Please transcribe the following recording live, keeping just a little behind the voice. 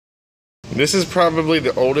This is probably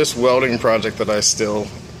the oldest welding project that I still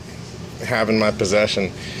have in my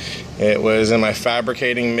possession. It was in my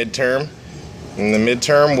fabricating midterm, and the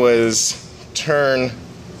midterm was turn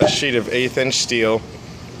a sheet of 1/8 inch steel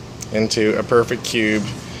into a perfect cube,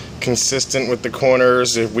 consistent with the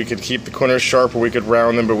corners. If we could keep the corners sharp or we could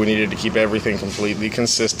round them, but we needed to keep everything completely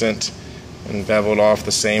consistent and beveled off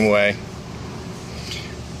the same way.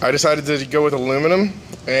 I decided to go with aluminum,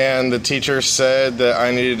 and the teacher said that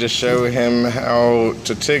I needed to show him how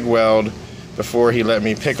to TIG weld before he let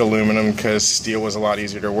me pick aluminum, because steel was a lot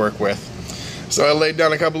easier to work with. So I laid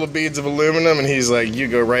down a couple of beads of aluminum, and he's like, "You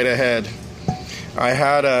go right ahead."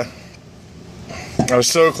 I was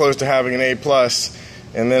so close to having an A+,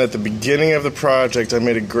 and then at the beginning of the project I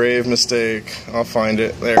made a grave mistake. I'll find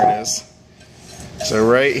it. There it is. So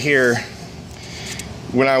right here,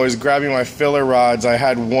 when I was grabbing my filler rods, I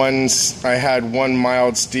had one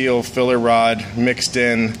mild steel filler rod mixed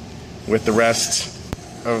in with the rest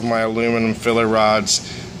of my aluminum filler rods.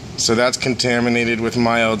 So that's contaminated with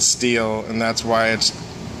mild steel, and that's why it's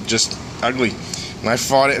just ugly. And I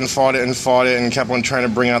fought it and fought it and fought it and kept on trying to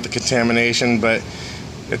bring out the contamination, but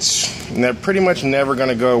it's pretty much never going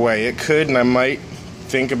to go away. It could, and I might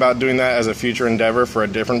think about doing that as a future endeavor for a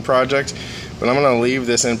different project, but I'm going to leave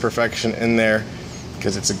this imperfection in there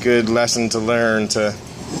because it's a good lesson to learn, to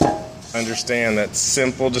understand that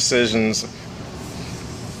simple decisions,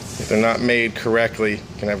 if they're not made correctly,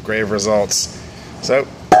 can have grave results. So,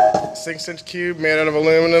 6-inch cube made out of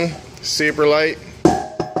aluminum, super light,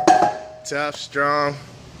 tough, strong.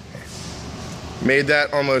 Made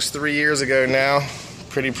that almost 3 years ago now.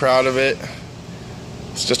 Pretty proud of it.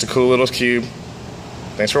 It's just a cool little cube.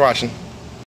 Thanks for watching.